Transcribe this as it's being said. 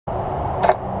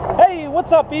Hey,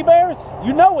 what's up, eBayers?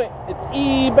 You know it, it's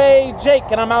eBay Jake,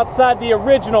 and I'm outside the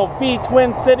original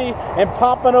V-Twin City in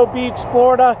Pompano Beach,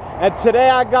 Florida, and today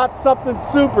I got something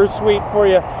super sweet for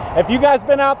you. If you guys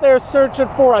been out there searching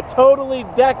for a totally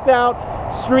decked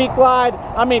out street glide,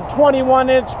 I mean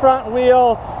 21-inch front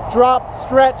wheel, drop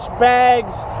stretch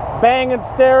bags, banging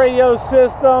stereo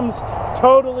systems,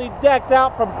 totally decked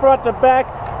out from front to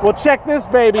back, well, check this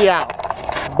baby out.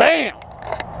 Bam!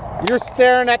 You're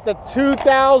staring at the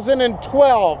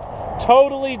 2012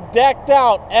 totally decked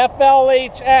out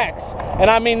FLHX. And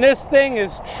I mean, this thing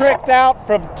is tricked out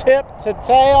from tip to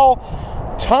tail.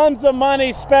 Tons of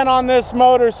money spent on this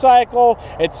motorcycle.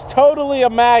 It's totally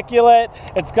immaculate.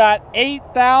 It's got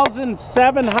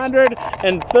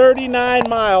 8,739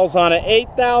 miles on it.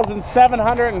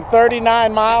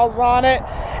 8,739 miles on it.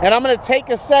 And I'm gonna take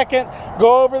a second,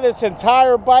 go over this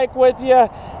entire bike with you,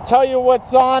 tell you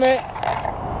what's on it,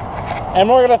 and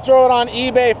we're gonna throw it on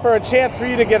eBay for a chance for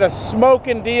you to get a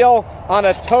smoking deal on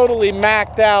a totally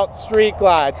maxed out street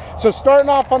glide. So starting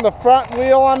off on the front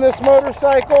wheel on this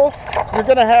motorcycle, you're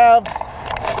gonna have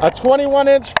a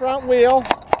 21-inch front wheel,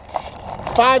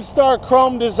 5-star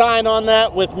chrome design on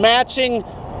that with matching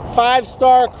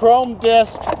 5-star chrome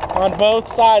disc on both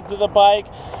sides of the bike.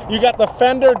 You got the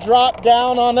fender drop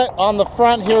down on it on the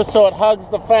front here, so it hugs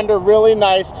the fender really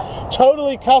nice.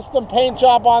 Totally custom paint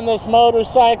job on this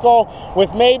motorcycle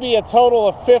with maybe a total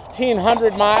of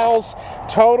 1,500 miles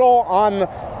total on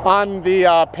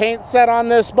the paint set on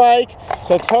this bike.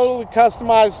 So totally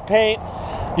customized paint.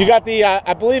 You got the,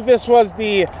 I believe this was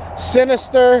the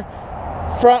Sinister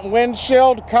front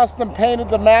windshield, custom painted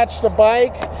to match the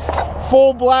bike.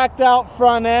 Full blacked out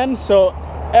front end, so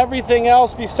everything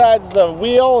else besides the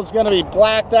wheel is going to be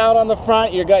blacked out on the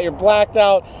front. You got your blacked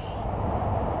out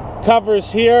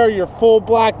covers here, your full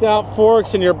blacked out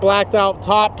forks, and your blacked out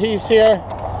top piece here.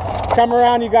 Come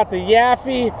around, you got the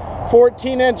Yaffe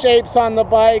 14-inch apes on the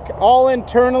bike, all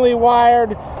internally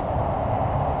wired.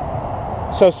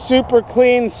 So super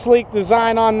clean, sleek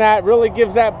design on that. Really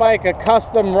gives that bike a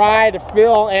custom ride,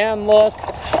 feel, and look.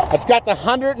 It's got the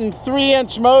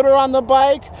 103-inch motor on the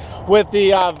bike with the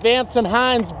Vance &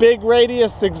 Hines big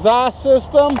radius exhaust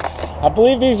system. I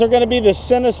believe these are going to be the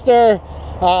Sinister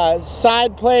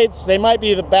side plates. They might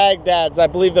be the Bagdads. I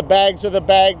believe the bags are the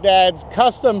Bagdads.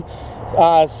 Custom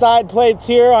side plates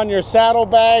here on your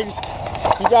saddlebags.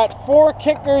 You got 4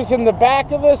 kickers in the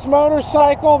back of this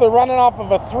motorcycle. They're running off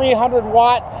of a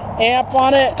 300-watt amp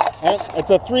on it. And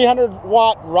it's a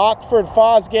 300-watt Rockford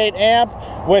FOSGATE amp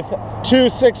with 2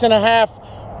 6.5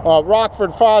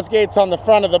 Rockford FOSGATEs on the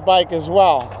front of the bike as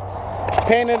well.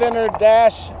 Painted inner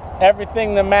dash,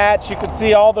 everything to match. You can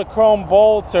see all the chrome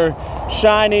bolts are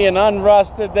shiny and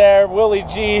unrusted there. Willie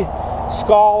G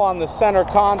skull on the center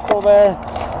console there.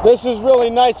 This is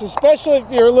really nice, especially if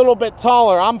you're a little bit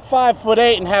taller. I'm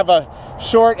 5'8" and have a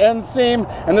short inseam,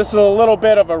 and this is a little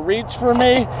bit of a reach for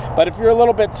me. But if you're a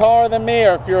little bit taller than me,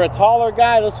 or if you're a taller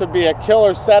guy, this would be a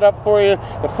killer setup for you.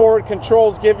 The forward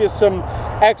controls give you some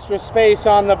extra space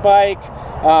on the bike.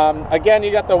 Again, you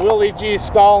got the Willie G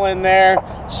skull in there.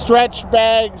 Stretch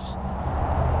bags.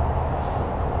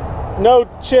 No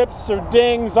chips or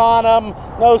dings on them,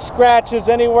 no scratches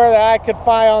anywhere that I could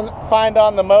find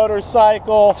on the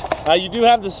motorcycle. You do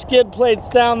have the skid plates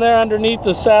down there underneath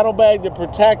the saddlebag to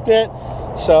protect it.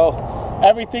 So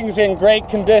everything's in great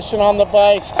condition on the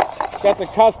bike. Got the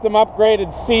custom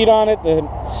upgraded seat on it, the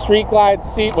Street Glide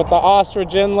seat with the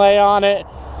ostrich inlay on it.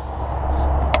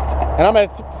 And I'm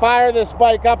gonna fire this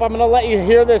bike up. I'm gonna let you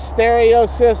hear this stereo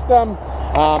system.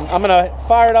 I'm gonna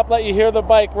fire it up, let you hear the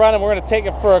bike run, and we're gonna take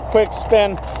it for a quick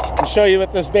spin and show you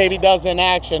what this baby does in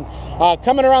action.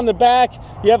 Coming around the back,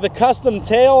 you have the custom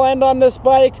tail end on this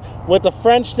bike with the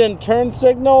Frenched-in turn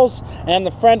signals and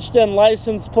the Frenched-in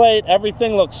license plate.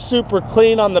 Everything looks super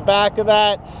clean on the back of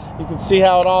that. You can see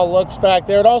how it all looks back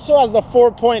there. It also has the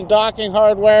 4-point docking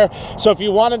hardware, so if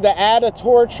you wanted to add a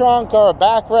tour trunk or a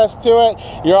backrest to it,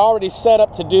 you're already set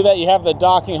up to do that. You have the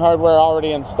docking hardware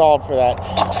already installed for that.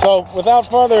 So without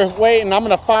further waiting, I'm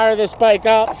going to fire this bike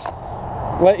up,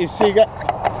 let you see.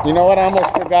 You know what, I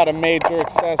almost forgot a major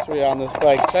accessory on this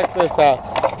bike. Check this out.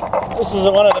 This is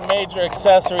one of the major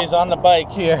accessories on the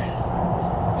bike here.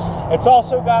 It's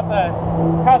also got the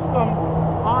custom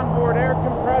onboard air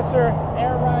compressor,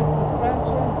 air ride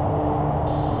suspension.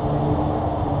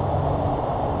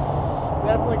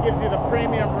 Definitely gives you the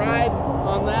premium ride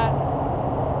on that.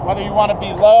 Whether you want to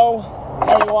be low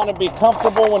or you want to be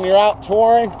comfortable when you're out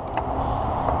touring.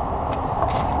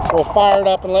 We'll fire it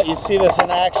up and let you see this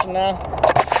in action now.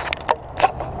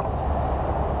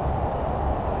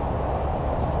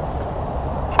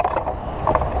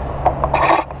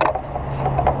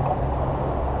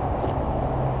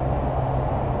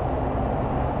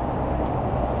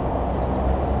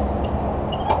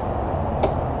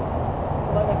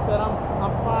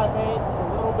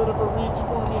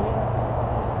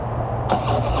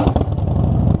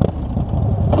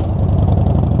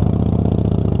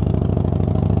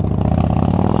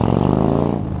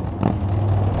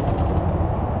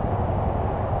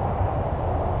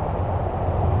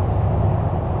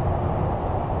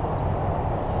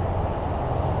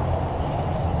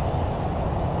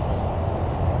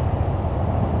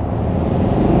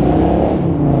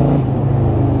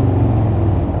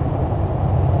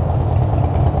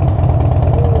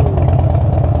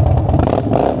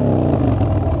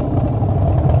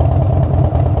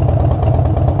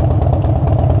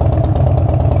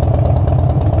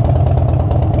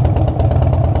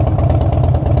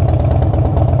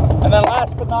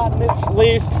 Not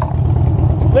least,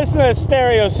 listen to the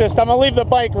stereo system. I'm gonna leave the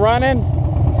bike running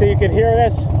so you can hear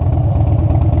this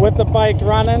with the bike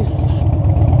running.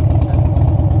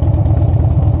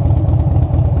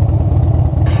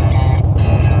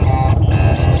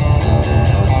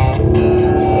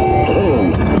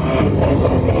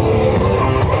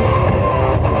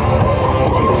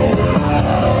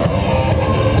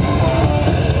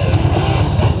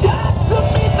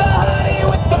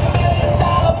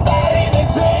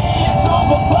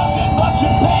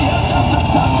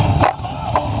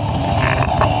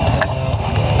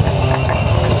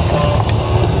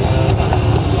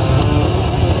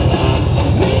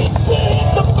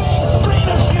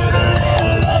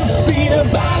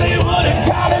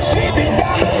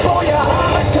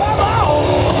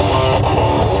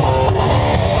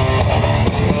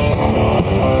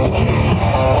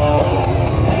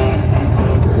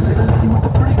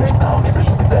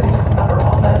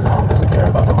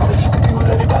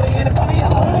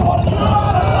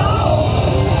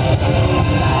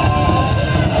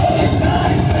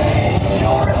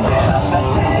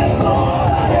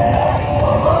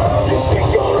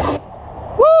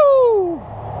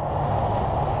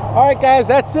 Alright guys,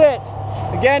 that's it.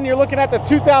 Again, you're looking at the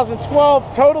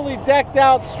 2012 totally decked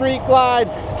out Street Glide,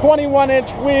 21-inch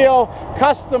wheel,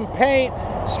 custom paint,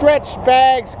 stretch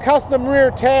bags, custom rear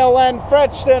tail end,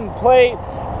 French-in plate,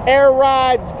 air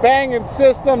rides, banging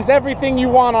systems, everything you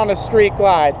want on a Street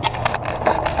Glide.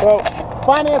 So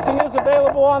financing is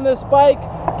available on this bike.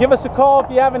 Give us a call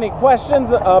if you have any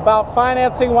questions about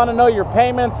financing, want to know your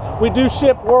payments. We do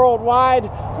ship worldwide,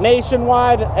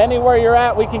 nationwide, anywhere you're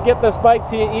at, we can get this bike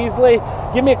to you easily.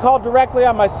 Give me a call directly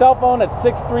on my cell phone at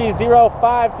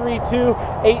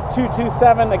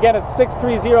 630-532-8227. Again, it's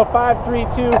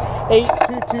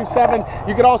 630-532-8227.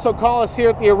 You can also call us here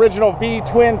at the original V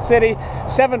Twin City,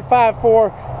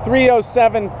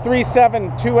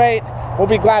 754-307-3728. We'll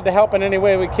be glad to help in any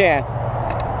way we can.